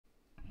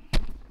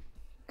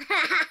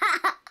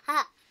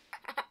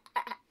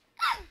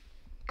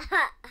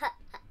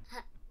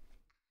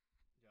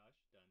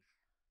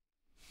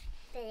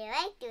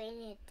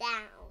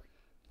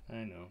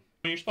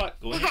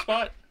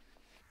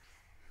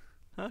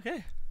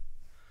Okay.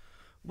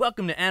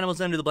 Welcome to Animals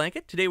Under the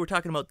Blanket. Today we're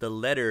talking about the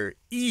letter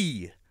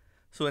E.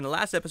 So in the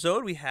last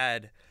episode, we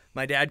had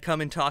my dad come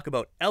and talk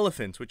about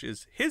elephants, which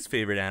is his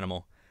favorite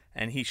animal.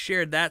 And he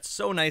shared that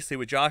so nicely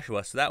with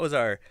Joshua. So that was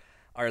our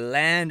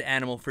land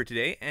animal for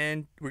today.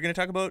 And we're going to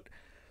talk about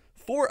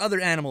 4 other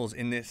animals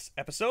in this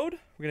episode.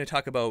 We're going to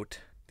talk about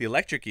the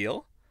electric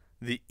eel,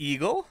 the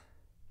eagle,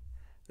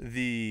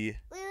 the...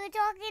 We were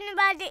talking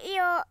about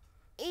the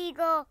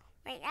eagle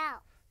right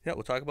now. Yeah,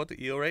 we'll talk about the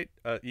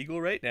eagle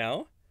right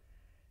now.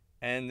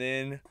 And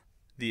then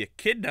the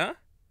echidna.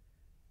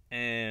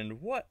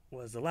 And what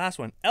was the last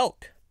one?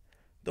 Elk.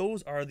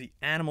 Those are the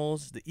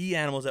animals, the E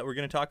animals that we're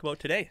going to talk about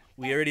today.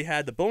 We already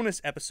had the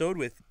bonus episode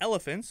with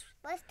elephants.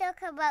 Let's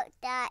talk about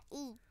the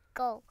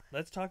eagle.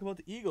 Let's talk about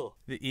the eagle.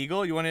 The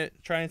eagle, you want to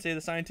try and say the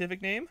scientific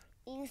name?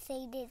 You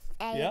say this.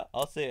 Yeah,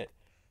 I'll say it.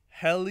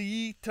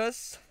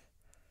 Haliaeetus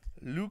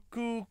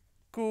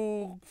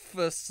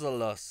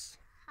leucocephalus.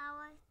 How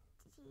was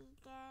she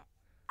get?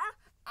 Oh,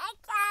 I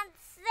can't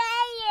say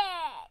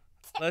it.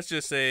 Let's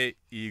just say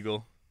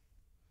eagle.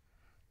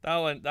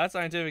 That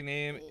scientific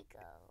name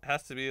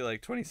has to be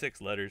like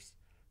 26 letters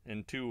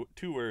and two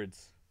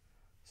words.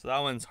 So that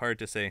one's hard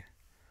to say.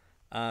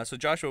 So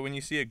Joshua, when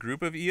you see a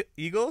group of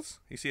eagles,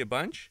 you see a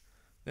bunch,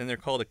 then they're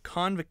called a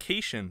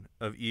convocation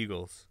of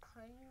eagles.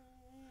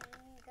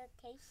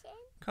 Convocation?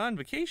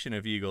 Convocation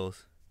of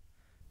eagles.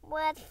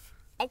 What's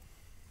a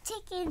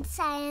chicken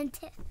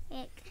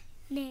scientific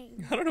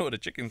name? I don't know what a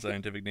chicken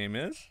scientific name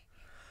is.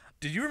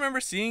 Did you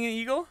remember seeing an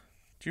eagle?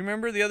 Do you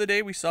remember the other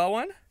day we saw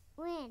one?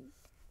 When?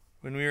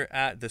 When we were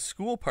at the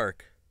school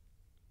park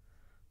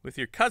with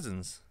your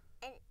cousins.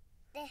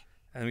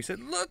 And we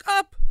said, look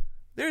up!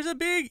 There's a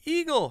big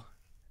eagle!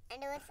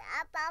 And it was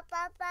up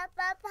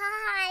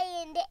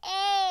high in the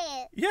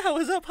air. Yeah, it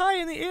was up high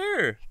in the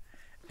air.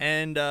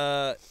 And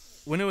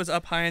when it was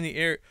up high in the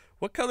air,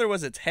 what color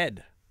was its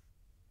head?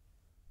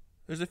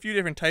 There's a few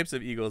different types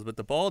of eagles, but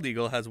the bald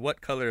eagle has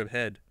what color of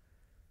head?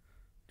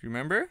 Do you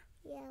remember?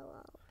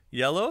 Yellow.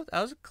 Yellow?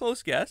 That was a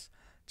close guess.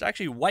 It's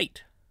actually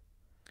white.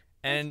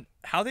 And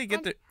how they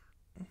get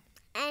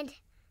And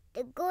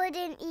the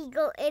golden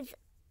eagle is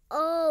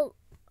all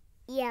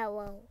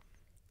yellow.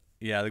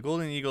 Yeah, the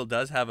golden eagle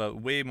does have a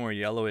way more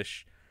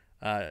yellowish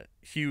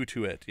hue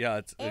to it. Yeah,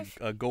 it's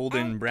a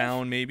golden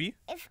brown maybe.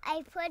 If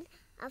I put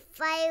a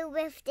fire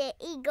with the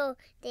eagle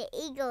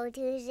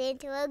turns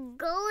into a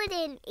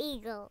golden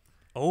eagle.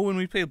 Oh, when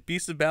we play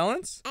Beast of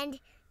Balance?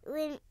 And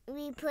when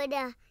we put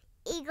a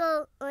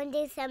eagle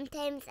under,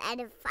 sometimes add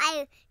a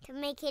fire to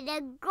make it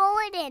a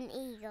golden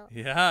eagle.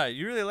 Yeah,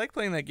 you really like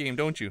playing that game,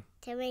 don't you?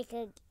 To make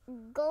a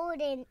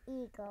golden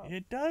eagle.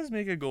 It does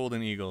make a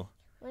golden eagle.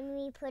 When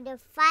we put a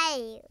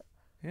fire.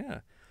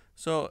 Yeah.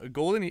 So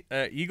golden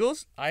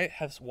eagles, I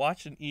have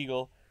watched an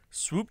eagle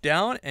swoop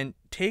down and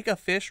take a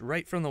fish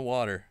right from the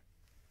water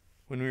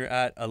when we were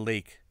at a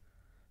lake.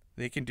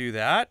 They can do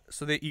that.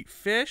 So they eat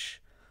fish.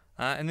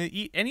 And they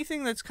eat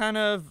anything that's kind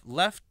of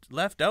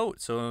left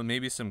out. So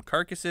maybe some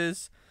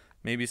carcasses,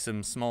 maybe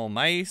some small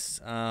mice.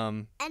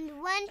 And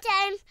one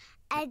time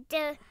at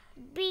the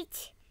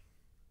beach,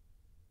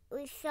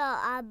 we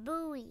saw a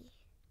buoy.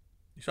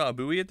 You saw a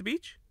buoy at the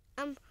beach?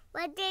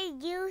 What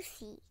did you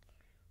see?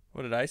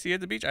 What did I see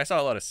at the beach? I saw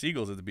a lot of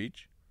seagulls at the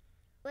beach.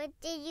 What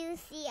did you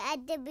see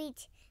at the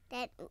beach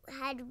that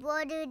had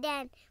water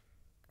that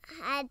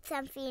had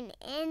something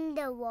in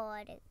the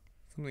water?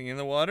 Something in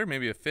the water?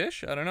 Maybe a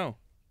fish? I don't know.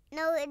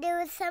 No, there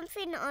was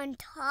something on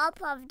top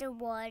of the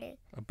water.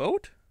 A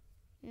boat?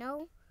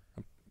 No.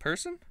 A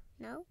person?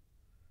 No.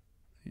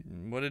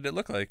 What did it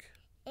look like?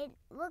 It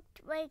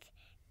looked like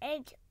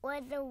it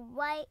was a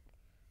white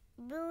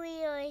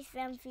buoy or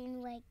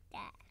something like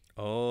that.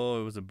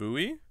 Oh, it was a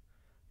buoy?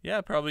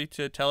 Yeah, probably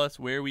to tell us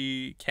where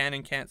we can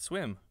and can't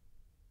swim.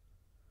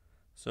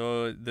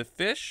 So the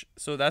fish,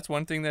 so that's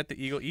one thing that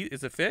the eagle eat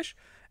is a fish.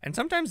 And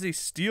sometimes they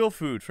steal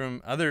food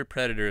from other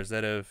predators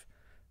that have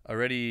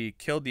already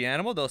killed the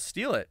animal. They'll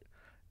steal it.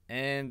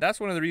 And that's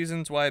one of the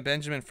reasons why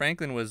Benjamin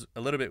Franklin was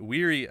a little bit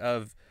weary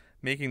of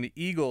making the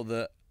eagle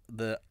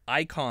the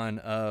icon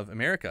of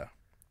America.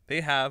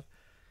 They have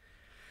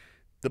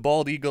the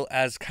bald eagle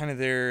as kind of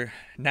their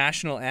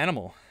national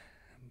animal.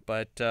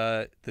 But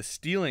the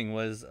stealing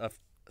was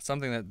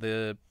something that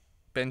the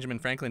Benjamin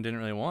Franklin didn't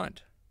really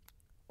want.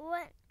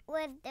 What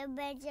was the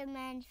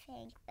Benjamin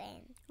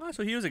Franklin? Oh,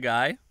 so he was a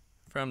guy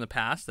from the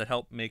past that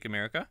helped make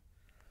America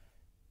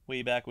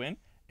way back when.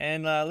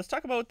 And let's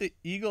talk about the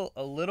eagle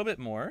a little bit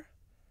more.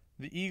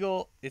 The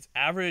eagle, its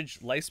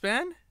average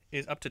lifespan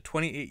is up to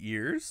 28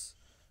 years.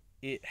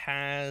 It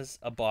has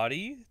a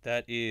body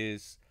that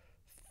is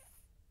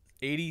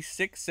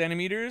 86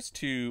 centimeters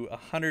to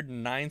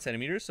 109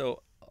 centimeters,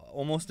 so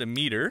almost a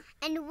meter.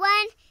 And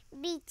one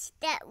beach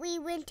that we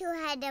went to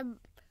had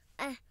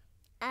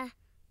a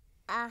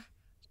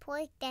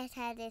port that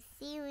had a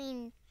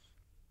sailing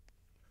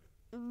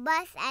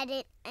bus at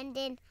it, and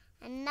then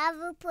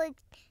another port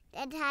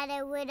that had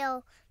a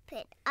little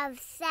bit of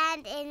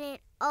sand in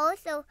it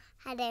also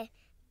had a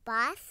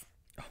bus.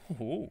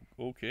 Oh,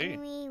 okay.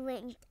 And we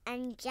went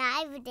and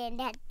dived in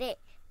that bit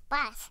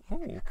bus.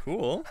 Oh,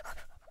 cool.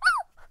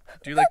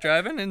 Do you like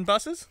driving in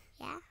buses?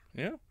 Yeah.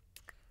 Yeah.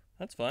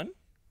 That's fun.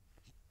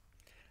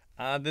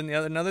 Then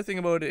another thing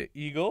about an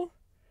eagle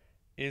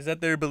is that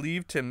they're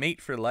believed to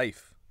mate for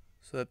life.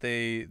 So that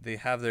they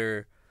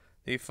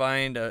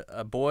find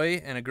a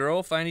boy and a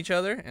girl find each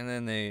other, and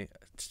then they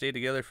stay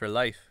together for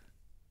life.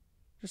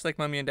 Just like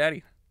mommy and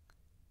daddy.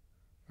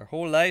 Our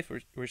whole life,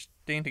 we're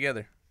staying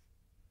together.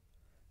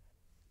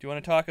 Do you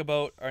want to talk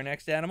about our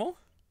next animal?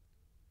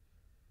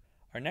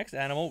 Our next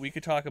animal, we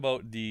could talk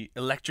about the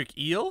electric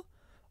eel,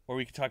 or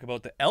we could talk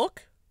about the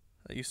elk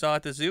that you saw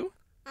at the zoo.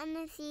 I'm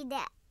gonna see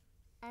that.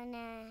 I'm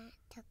gonna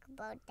talk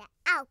about the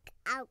elk.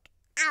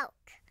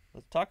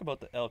 Let's talk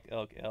about the elk.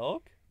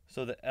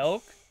 So the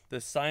elk,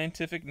 the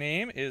scientific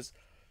name is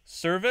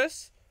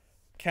Cervus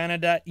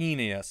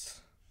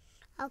canadensis.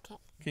 Okay.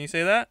 Can you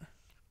say that?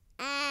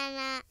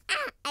 And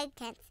I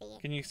can't see it.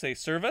 Can you say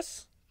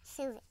Cervus?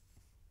 Cervus.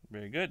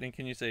 Very good. And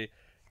can you say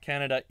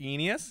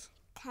canadensis?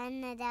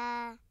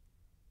 Canadensis.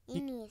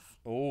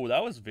 Oh,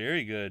 that was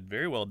very good.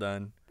 Very well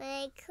done. But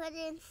I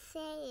couldn't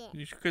say it.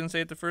 You couldn't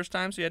say it the first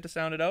time, so you had to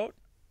sound it out?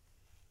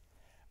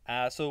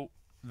 So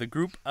the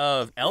group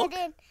of elk... I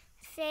couldn't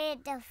say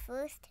it the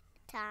first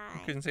time.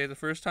 You couldn't say it the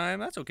first time?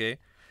 That's okay.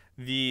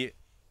 The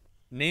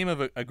name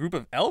of a group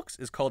of elks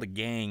is called a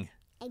gang.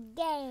 A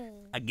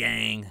gang. A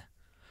gang.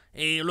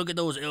 Hey, look at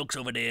those elks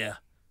over there.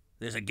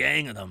 There's a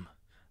gang of them.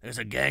 There's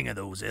a gang of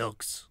those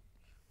elks.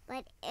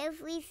 But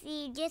if we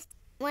see just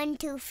 1,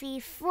 2, 3,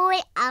 4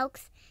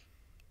 elks,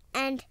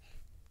 and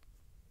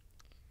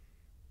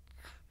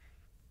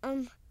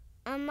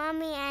a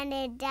mommy and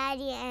a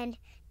daddy and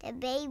the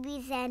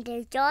babies and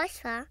the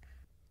Joshua,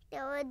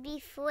 there would be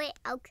 4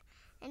 elks.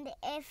 And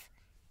if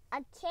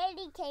a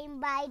kitty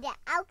came by the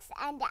elks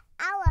and the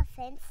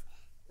elephants,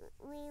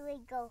 we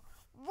would go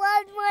 1,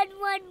 1,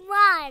 1,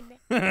 1.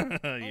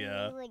 And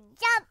Yeah. we would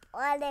jump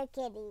on the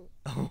kitty.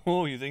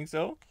 Oh, you think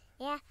so?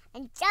 Yeah,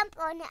 and jump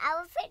on the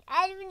elephant,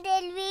 and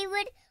then we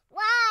would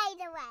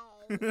ride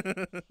away.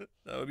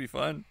 That would be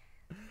fun.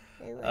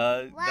 We would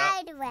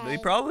ride away. They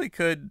probably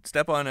could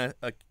step on a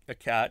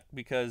cat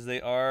because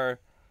they are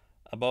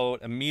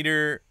about a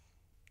meter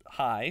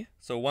high,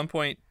 so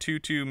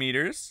 1.22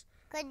 meters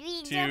Could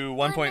we to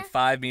jump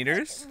 1.5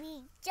 meters. Could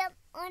we jump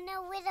on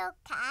a little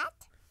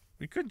cat?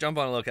 We could jump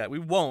on a little cat. We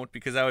won't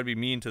because that would be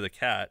mean to the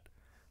cat.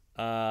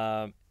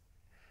 But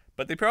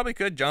they probably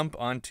could jump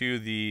onto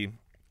the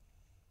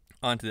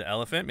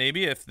elephant,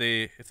 maybe if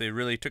they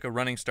really took a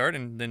running start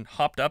and then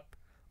hopped up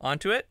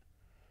onto it.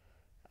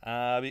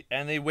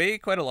 And they weigh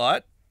quite a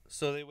lot,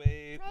 so they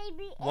weigh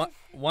Maybe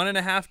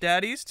 1.5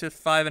 daddies to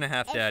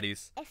 5.5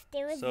 daddies. if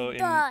there was So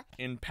a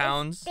in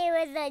pounds. if there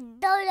was a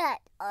donut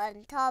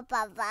on top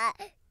of a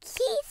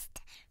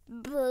kissed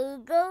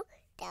burger,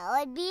 that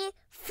would be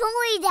 4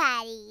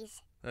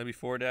 daddies. That'd be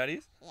 4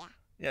 daddies. Yeah.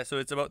 Yeah, so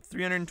it's about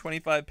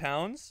 325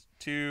 pounds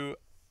to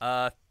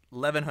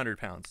 1,100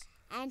 pounds.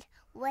 And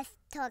let's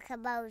talk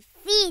about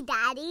 3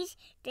 daddies,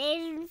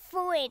 then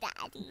 4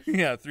 daddies.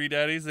 Yeah, 3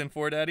 daddies and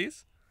 4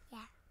 daddies.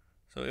 Yeah.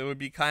 So it would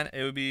be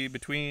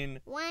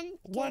between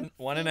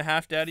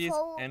 1.5 daddies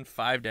 4, and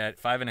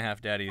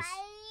 5.5 daddies.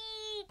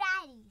 5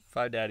 daddies.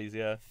 5 daddies,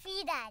 yeah.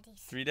 3 daddies.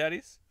 3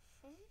 daddies?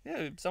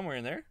 Yeah, somewhere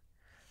in there.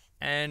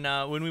 And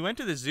when we went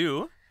to the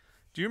zoo,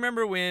 do you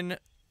remember when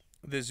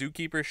the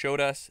zookeeper showed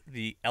us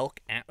the elk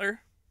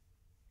antler?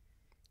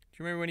 Do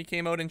you remember when he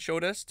came out and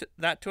showed us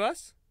that to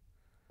us?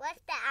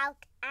 What's the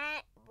elk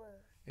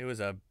antler? It was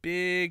a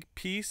big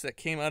piece that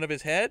came out of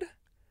his head,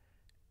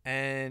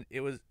 and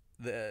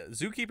the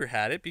zookeeper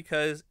had it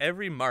because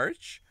every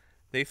March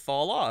they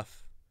fall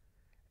off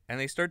and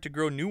they start to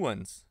grow new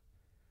ones.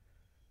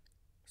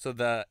 So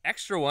the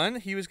extra one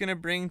he was going to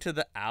bring to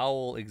the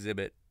owl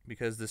exhibit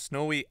because the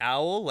snowy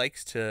owl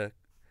likes to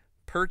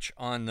perch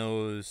on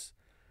those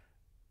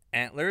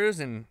antlers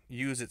and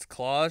use its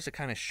claws to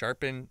kind of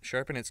sharpen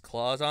its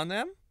claws on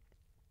them.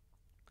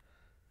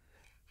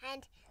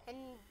 And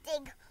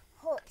dig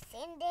holes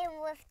in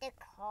them with the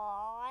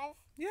claws.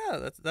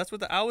 Yeah, that's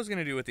what the owl was going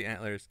to do with the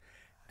antlers.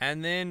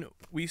 And then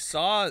we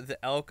saw the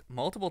elk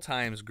multiple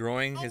times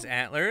growing his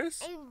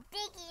antlers. And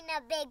digging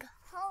a big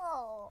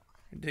hole.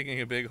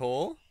 Digging a big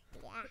hole.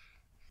 Yeah.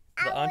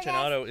 The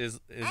Anchinado is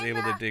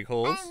able to dig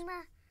holes.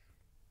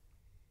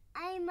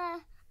 I'm a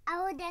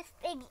owl that's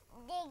digging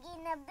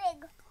a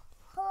big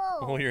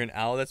hole. Oh, you're an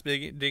owl that's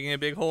digging a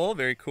big hole.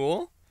 Very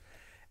cool.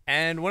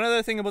 And one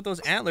other thing about those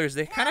antlers,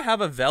 they kind of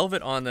have a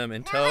velvet on them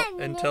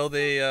until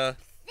they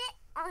sit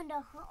on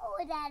the hole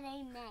that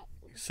I made.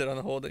 Sit on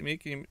the hole that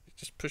make you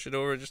just push it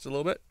over just a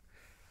little bit.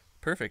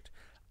 Perfect.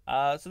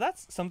 So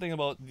that's something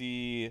about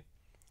the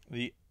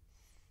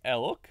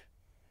elk.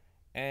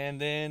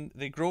 And then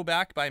they grow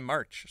back by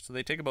March. So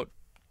they take about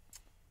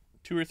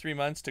 2 or 3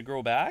 months to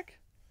grow back.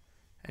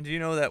 And do you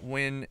know that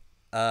when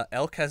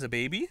elk has a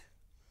baby,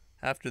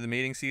 after the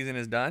mating season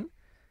is done,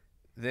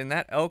 then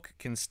that elk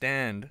can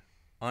stand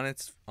on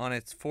its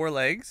 4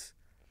 legs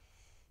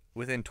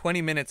within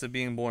 20 minutes of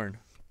being born.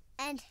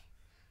 And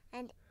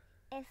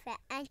if an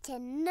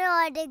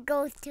echidna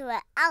goes to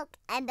an elk,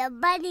 and a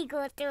bunny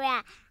goes to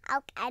an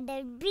elk, and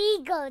a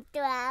bee goes to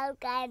an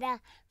elk, and a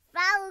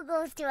fowl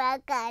goes to an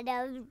elk, and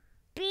a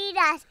bee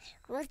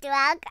goes to an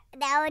elk,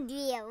 that would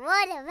be a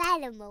lot of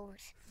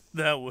animals.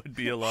 That would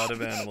be a lot of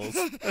animals.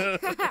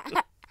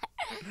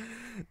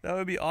 That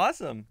would be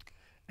awesome.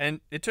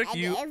 And it took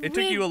you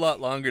a lot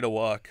longer to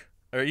walk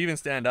or even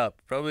stand up.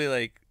 Probably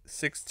like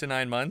 6 to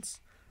 9 months.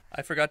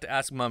 I forgot to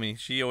ask Mommy.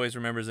 She always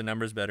remembers the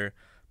numbers better.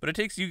 But it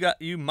takes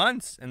you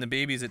months, and the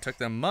babies, it took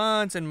them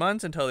months and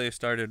months until they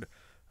started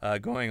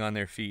going on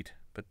their feet.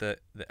 But the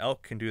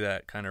elk can do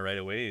that kind of right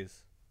away.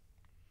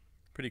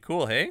 Pretty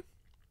cool, hey?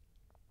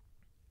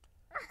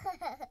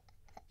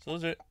 So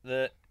those are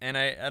and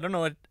I don't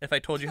know if I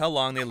told you how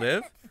long they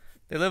live.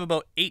 They live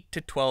about 8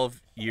 to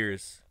 12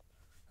 years.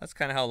 That's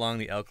kind of how long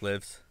the elk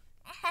lives.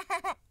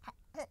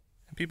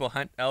 And people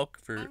hunt elk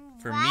for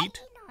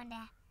meat. On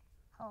the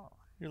hole.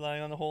 You're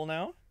lying on the hole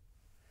now?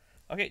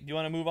 Okay, do you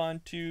want to move on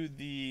to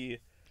the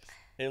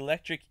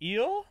electric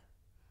eel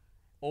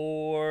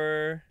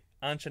or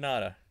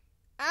enchilada?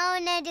 I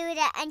want to do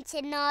the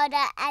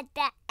enchilada at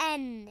the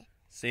end.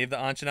 Save the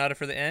enchilada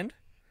for the end?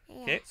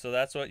 Yeah. Okay, so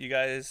that's what you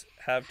guys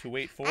have to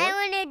wait for. I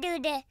want to do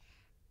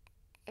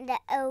the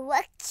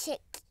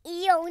electric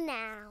eel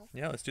now.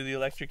 Yeah, let's do the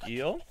electric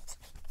eel.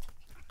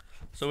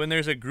 So when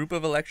there's a group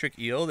of electric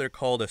eel, they're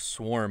called a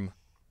swarm.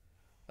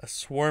 A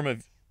swarm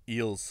of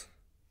eels.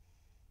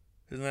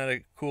 Isn't that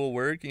a cool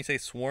word? Can you say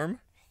swarm?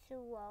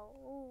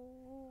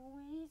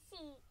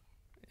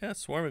 Yeah,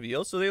 swarm of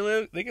eels. So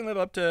they can live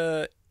up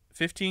to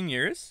 15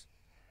 years.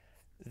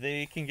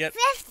 They can get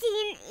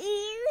 15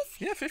 eels?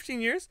 Yeah,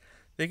 15 years.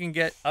 They can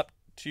get up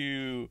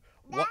to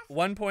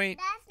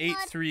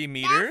 1.83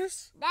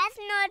 meters. That's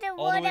not a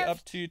all the way lot of...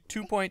 up to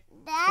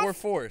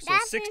 2.44, so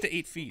 6 to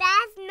 8 feet.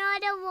 That's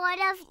not a lot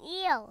of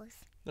eels.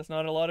 That's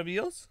not a lot of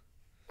eels?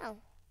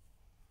 No.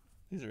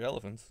 These are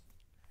elephants.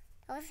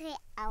 Those are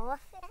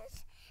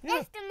elephants? Yeah.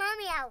 That's the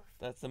mummy elephant.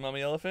 That's the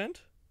mummy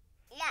elephant?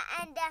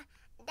 Yeah, and the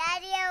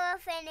daddy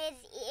elephant is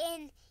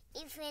in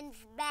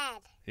Ethan's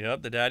bed.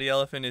 Yep, the daddy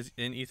elephant is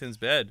in Ethan's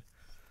bed.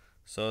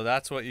 So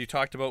that's what you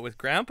talked about with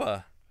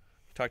Grandpa.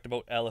 You talked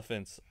about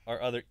elephants,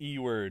 our other E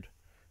word.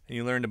 And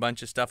you learned a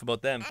bunch of stuff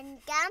about them. And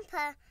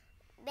Grandpa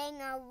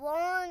being a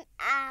long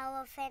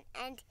elephant,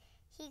 and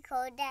he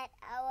called that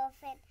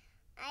elephant.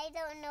 I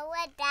don't know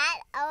what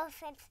that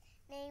elephant's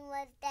name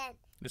was then.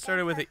 It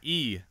started with an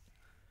E.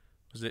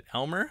 Was it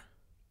Elmer?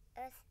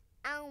 It was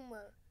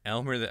Elmer.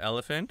 Elmer the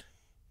elephant?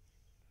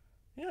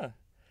 Yeah.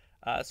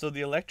 So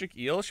the electric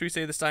eel, should we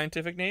say the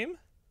scientific name?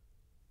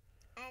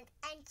 And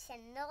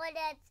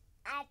enchiladas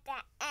at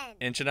the end.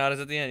 Enchiladas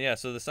at the end, yeah.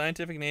 So the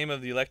scientific name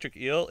of the electric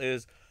eel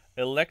is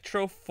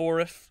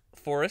Electrophorus.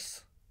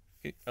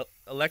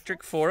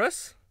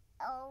 Electrophorus.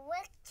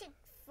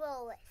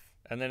 Electrophorus.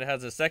 And then it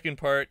has a second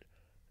part,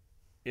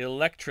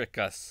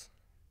 electricus.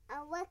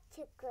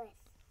 Electricus.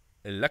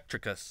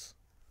 Electricus.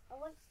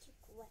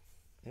 Electricus.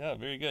 Yeah,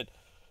 very good.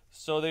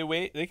 So they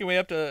can weigh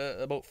up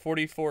to about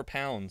 44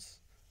 pounds.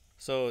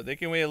 So they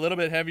can weigh a little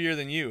bit heavier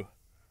than you.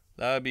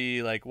 That would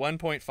be like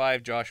 1.5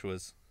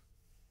 Joshuas.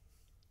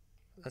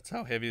 That's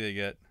how heavy they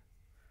get.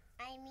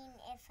 I mean,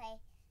 if I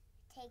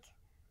take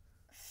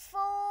 4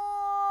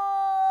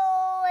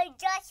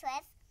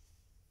 Joshuas.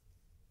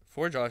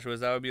 4 Joshuas,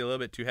 that would be a little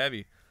bit too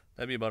heavy.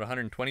 That'd be about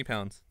 120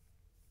 pounds.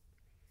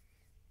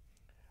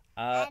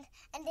 And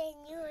then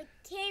you would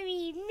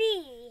carry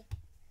me.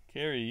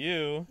 Carry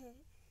you?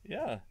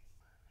 Yeah.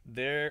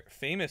 They're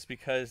famous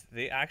because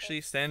they actually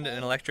send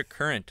an electric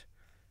current.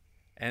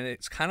 And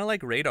it's kind of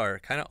like radar.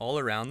 Kind of all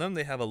around them,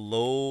 they have a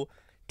low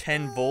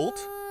 10 volt.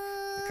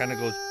 It kind of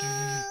goes...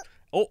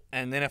 Oh,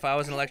 and then if I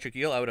was an electric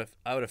eel, I would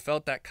have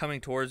felt that coming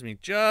towards me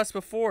just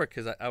before,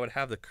 because I would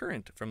have the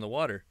current from the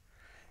water.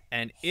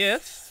 And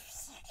if...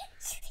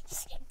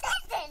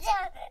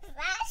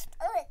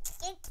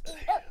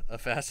 A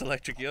fast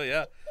electric eel,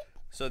 yeah.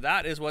 So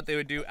that is what they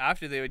would do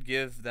after they would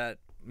give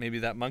maybe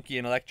that monkey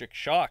an electric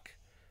shock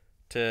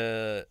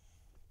to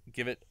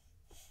give it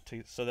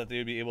so that they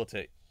would be able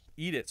to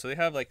eat it. So they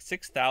have like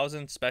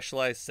 6,000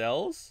 specialized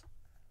cells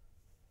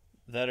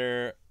that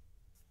are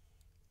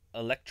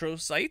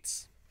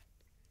electrocytes,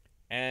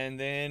 and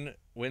then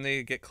when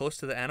they get close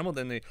to the animal,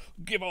 then they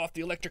give off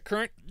the electric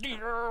current,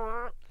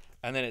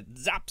 and then it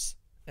zaps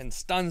and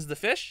stuns the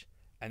fish,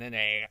 and then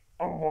they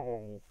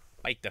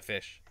bite the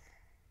fish.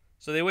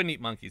 So they wouldn't eat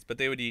monkeys, but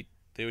they would eat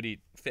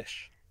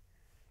fish.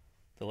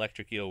 The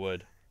electric eel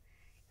would.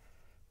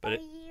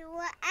 But you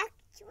are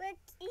electric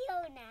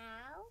eel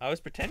now. I was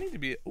pretending to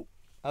be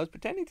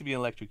an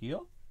electric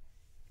eel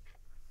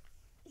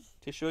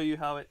to show you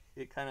how it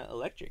kind of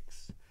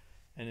electrics,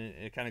 and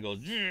it kind of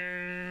goes.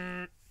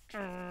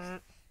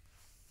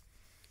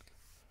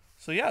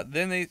 So yeah,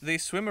 then they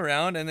swim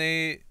around, and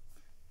they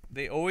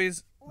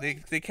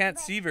can't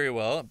see very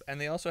well,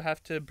 and they also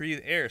have to breathe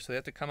air, so they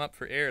have to come up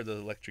for air. The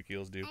electric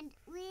eels do. And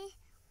we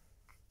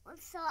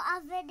saw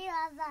a video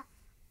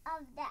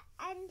of the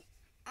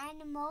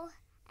animal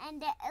and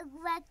the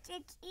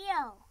electric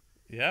eel.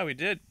 Yeah, we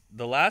did.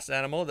 The last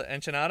animal, the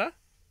enchilada.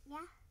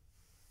 Yeah.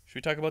 Should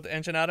we talk about the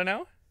enchilada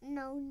now?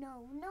 No,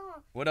 no,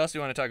 no. What else do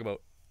you want to talk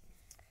about?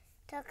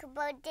 Talk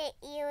about the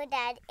eel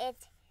that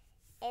it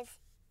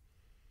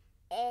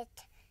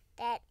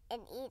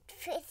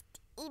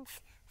eats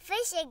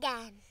fish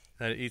again.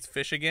 That it eats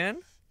fish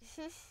again?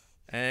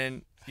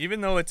 And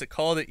even though it's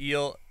called an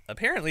eel,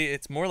 apparently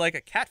it's more like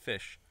a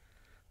catfish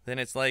than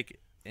it's like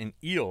an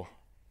eel.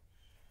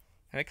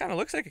 And it kind of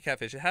looks like a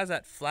catfish. It has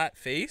that flat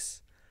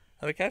face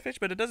of a catfish,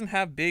 but it doesn't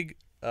have big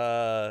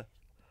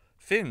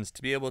fins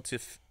to be able to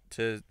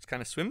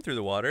kind of swim through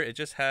the water. It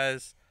just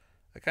has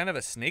a kind of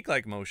a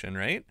snake-like motion,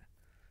 right?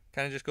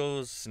 Kind of just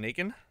goes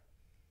snaking.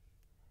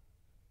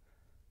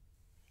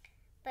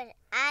 But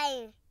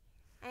and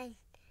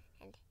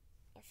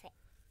if an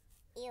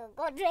eel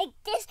goes like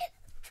this,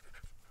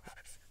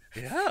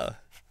 yeah,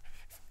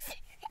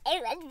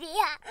 it would be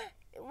a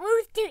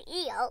rooster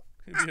eel.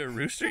 It'd be a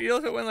rooster eel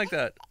if it went like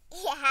that.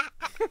 Yeah.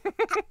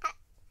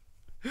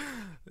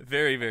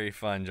 Very, very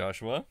fun,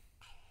 Joshua.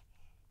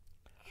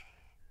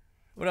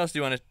 What else do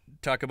you want to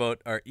talk about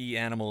our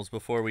animals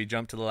before we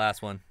jump to the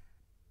last one?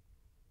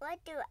 What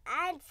do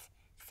ants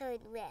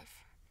start with?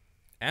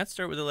 Ants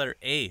start with the letter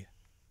A.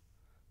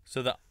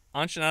 So the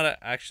enchilada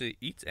actually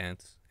eats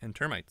ants and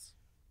termites.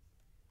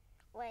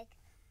 Like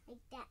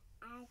that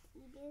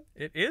anteater?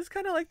 It is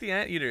kind of like the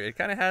anteater. It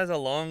kind of has a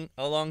long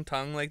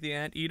tongue like the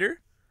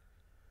anteater.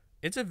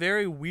 It's a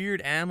very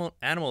weird animal,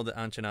 the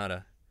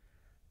enchilada.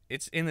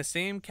 It's in the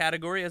same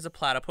category as a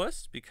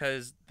platypus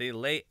because they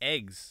lay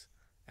eggs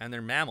and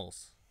they're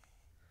mammals.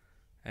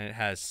 And it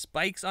has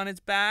spikes on its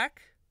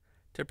back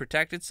to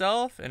protect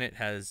itself, and it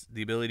has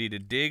the ability to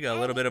dig a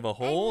little bit of a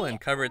hole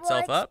and cover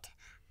itself up.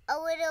 A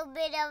little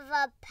bit of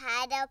a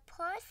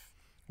platypus.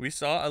 We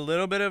saw a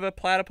little bit of a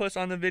platypus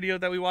on the video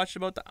that we watched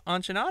about the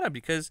enchilada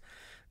because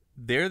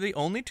they're the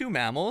only two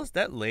mammals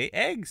that lay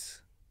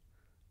eggs.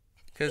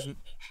 Because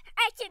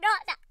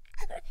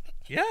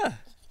yeah,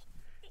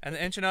 and the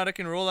enchilada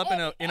can roll up in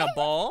a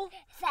ball.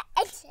 The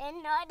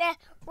enchilada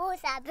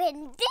rolls up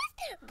in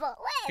this ball.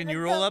 Can you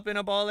roll up in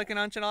a ball like an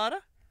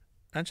enchilada?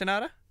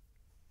 Enchilada?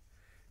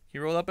 Can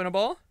you roll up in a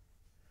ball?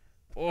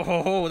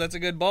 Oh, that's a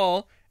good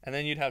ball. And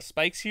then you'd have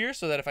spikes here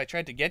so that if I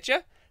tried to get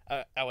you,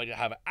 I would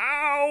have,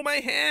 ow, my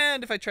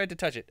hand, if I tried to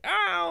touch it.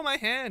 Ow, my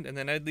hand. And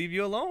then I'd leave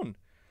you alone.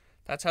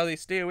 That's how they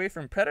stay away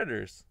from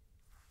predators.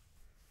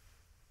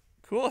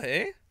 Cool,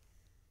 hey?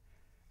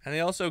 And they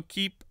also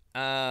keep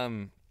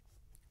their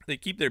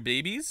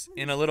babies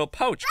in a little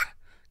pouch,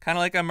 kind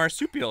of like a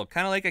marsupial,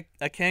 kind of like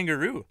a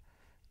kangaroo,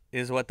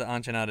 is what the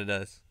enchilada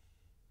does.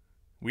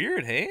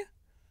 Weird, hey?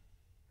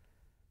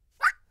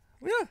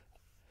 Yeah.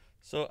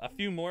 So a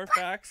few more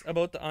facts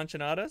about the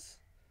enchiladas.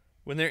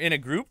 When they're in a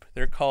group,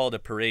 they're called a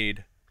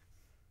parade.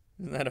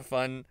 Isn't that a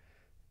fun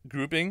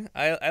grouping?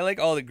 I like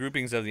all the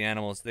groupings of the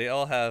animals. They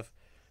all have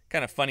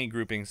kind of funny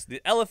groupings. The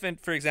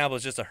elephant, for example,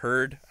 is just a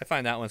herd. I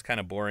find that one's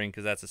kind of boring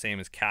because that's the same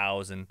as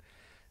cows, and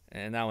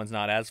that one's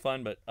not as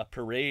fun. But a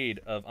parade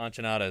of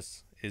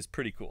enchiladas is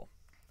pretty cool.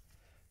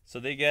 So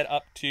they get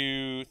up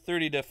to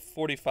 30 to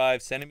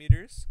 45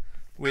 centimeters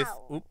with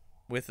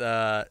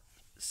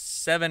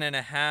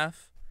 7.5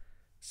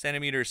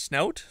 centimeter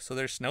snout. So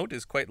their snout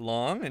is quite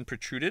long and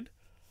protruded.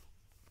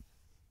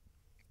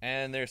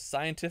 And their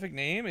scientific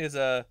name is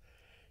a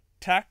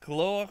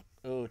Tachyglossus.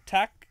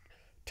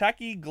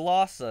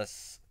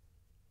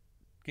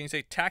 Can you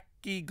say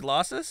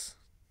Tachyglossus?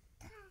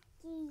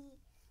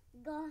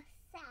 Tachyglossus.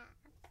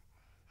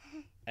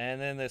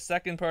 And then the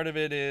second part of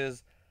it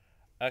is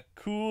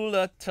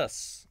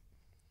aculeatus.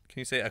 Can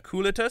you say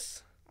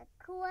aculeatus?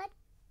 Aculeatus.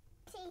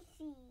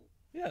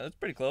 Yeah, that's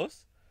pretty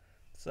close.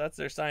 So that's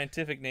their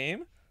scientific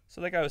name.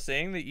 So like I was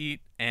saying, they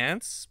eat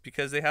ants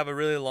because they have a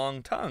really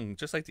long tongue,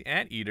 just like the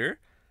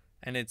anteater,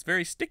 and it's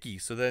very sticky.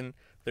 So then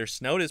their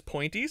snout is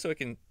pointy, so it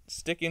can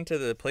stick into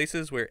the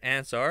places where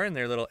ants are in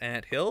their little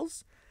ant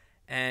hills,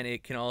 and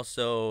it can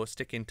also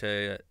stick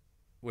into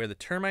where the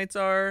termites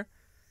are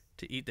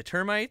to eat the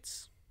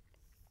termites.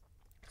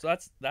 So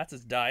that's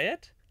its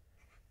diet.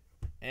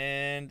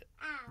 And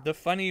the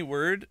funny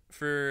word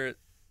for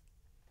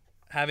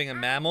having a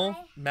mammal.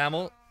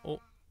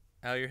 Oh,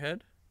 out of your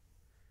head.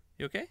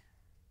 You okay?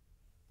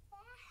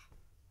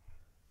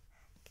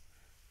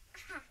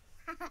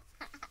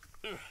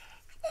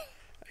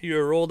 You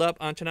a rolled up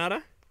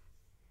enchilada?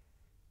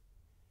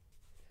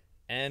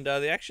 And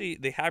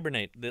they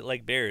hibernate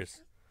like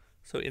bears.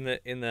 So in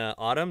the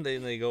autumn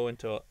they go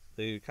into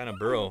they kind of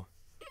burrow.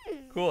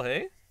 Cool,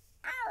 hey?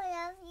 I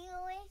love you.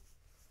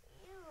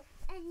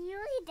 And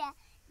you're the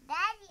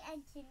daddy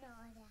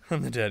enchilada.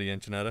 I'm the daddy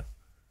enchilada.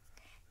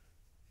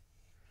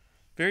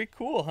 Very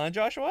cool, huh,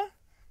 Joshua?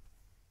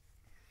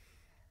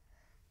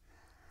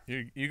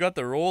 You got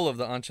the roll of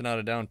the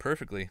enchilada down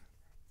perfectly.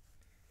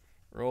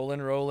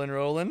 Rolling, rolling,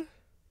 rolling.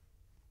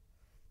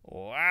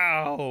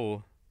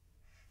 Wow.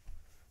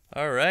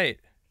 All right.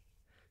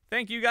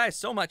 Thank you guys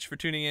so much for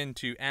tuning in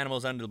to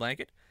Animals Under the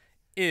Blanket.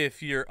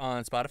 If you're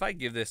on Spotify,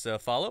 give this a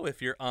follow.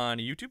 If you're on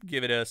YouTube,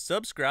 give it a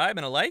subscribe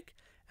and a like,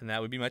 and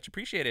that would be much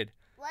appreciated.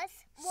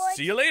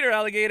 See you later,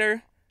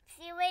 alligator.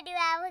 See you later,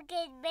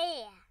 alligator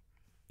bear.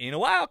 In a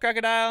while,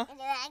 crocodile. And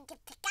then I get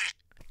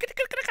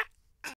to